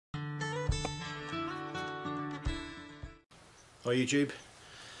Hi YouTube.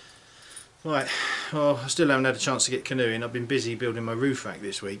 Right, well I still haven't had a chance to get canoeing. I've been busy building my roof rack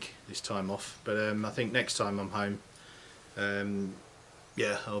this week, this time off, but I think next time I'm home,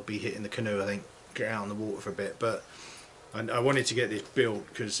 yeah, I'll be hitting the canoe. I think, get out on the water for a bit. But I wanted to get this built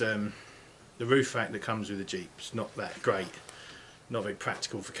because the roof rack that comes with the Jeep's not that great, not very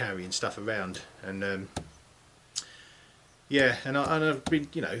practical for carrying stuff around, and yeah, and I've been,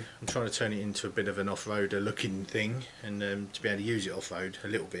 you know, I'm trying to turn it into a bit of an off-roader looking thing, and to be able to use it off-road a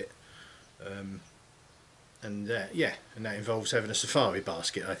little bit. Yeah, and that involves having a safari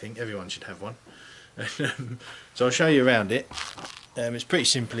basket. I think everyone should have one. So I'll show you around it. It's pretty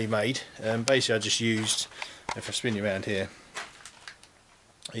simply made. Basically I just used, if I spin you around here,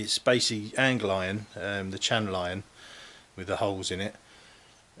 it's basically angle iron, the channel iron with the holes in it,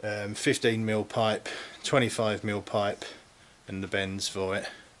 15mm pipe, 25mm pipe and the bends for it,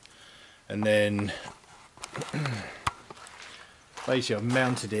 and then basically I've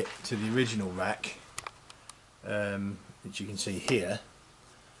mounted it to the original rack, which you can see here,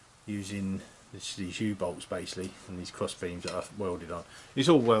 using these U-bolts basically, and these cross beams that I've welded on. It's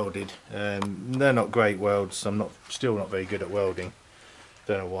all welded. They're not great welds. I'm still not very good at welding.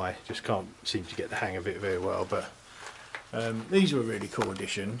 Don't know why. Just can't seem to get the hang of it very well. But these were a really cool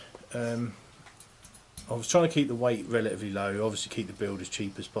addition. I was trying to keep the weight relatively low. Obviously, keep the build as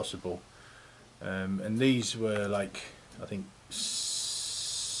cheap as possible. And these were like, I think,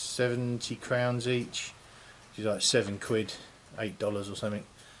 70 crowns each, which is like £7, $8 or something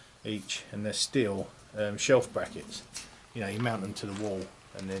each, and they're steel shelf brackets. You know, you mount them to the wall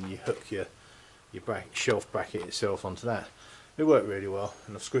and then you hook your shelf bracket itself onto that. It worked really well,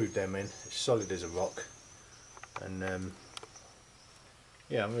 and I've screwed them in. It's solid as a rock, and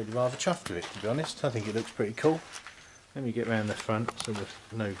yeah, I'm really rather chuffed with it, to be honest. I think it looks pretty cool. Let me get round the front so there's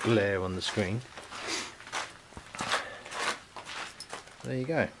no glare on the screen. There you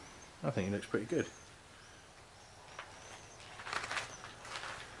go. I think it looks pretty good.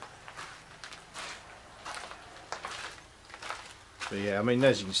 But yeah, I mean,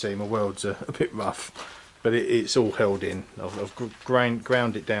 as you can see, my welds are a bit rough, but it's all held in. I've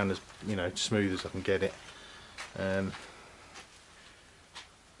ground it down as, you know, smooth as I can get it.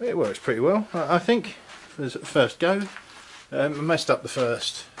 It works pretty well, I think, as at first go. I messed up the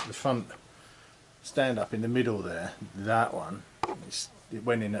front stand up in the middle there. That one, it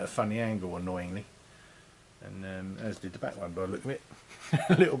went in at a funny angle, annoyingly, and as did the back one by the look of it.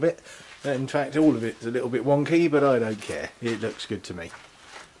 A little bit. In fact, all of it's a little bit wonky, but I don't care. It looks good to me,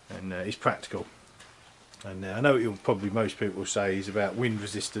 and it's practical. And I know what most people will say is about wind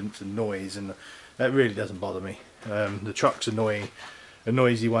resistance and noise, and that really doesn't bother me. The truck's a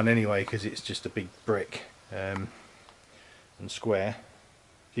noisy one anyway, because it's just a big brick and square.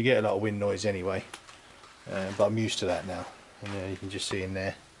 You get a lot of wind noise anyway, but I'm used to that now. And you can just see in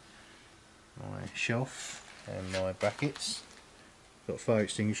there my shelf and my brackets. Got a fire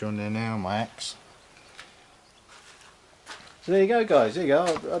extinguisher on there now, my axe. So there you go, guys. There you go.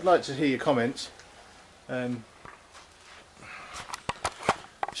 I'd like to hear your comments,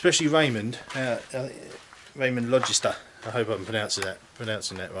 especially Raymond, Raymond Logista. I hope I'm pronouncing that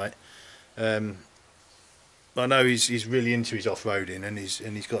right. I know he's really into his off-roading, and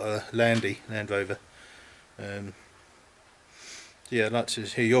he's got a Land Rover. Yeah, I'd like to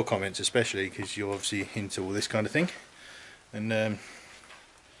hear your comments, especially because you're obviously into all this kind of thing. And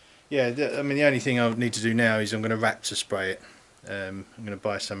yeah, I mean, the only thing I need to do now is I'm going to Raptor spray it. I'm going to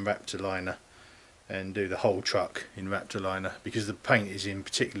buy some Raptor liner and do the whole truck in Raptor liner, because the paint is in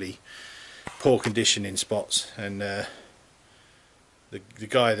particularly poor condition in spots, and the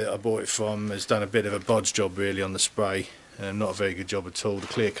guy that I bought it from has done a bit of a bodge job really on the spray, not a very good job at all. The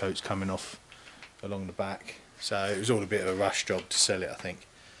clear coat's coming off along the back, so it was all a bit of a rush job to sell it, I think.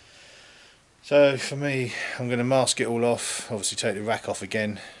 So for me, I'm going to mask it all off, obviously take the rack off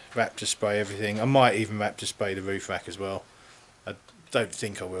again, Raptor spray everything. I might even Raptor spray the roof rack as well. I don't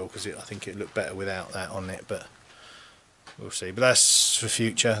think I will, because I think it'd look better without that on it, but we'll see. But that's for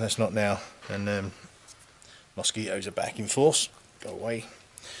future, that's not now. And mosquitoes are back in force. Go away.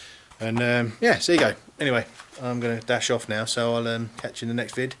 And yeah, so there you go. Anyway, I'm going to dash off now, so I'll catch you in the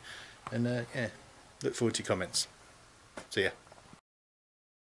next vid. And yeah, look forward to your comments. See ya.